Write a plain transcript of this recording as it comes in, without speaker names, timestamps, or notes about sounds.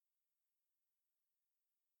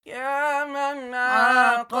يا من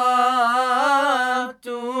عقدت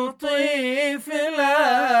طفلا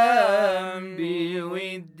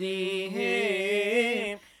بودهم،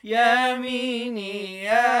 يميني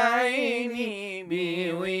يا عيني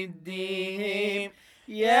بودهم.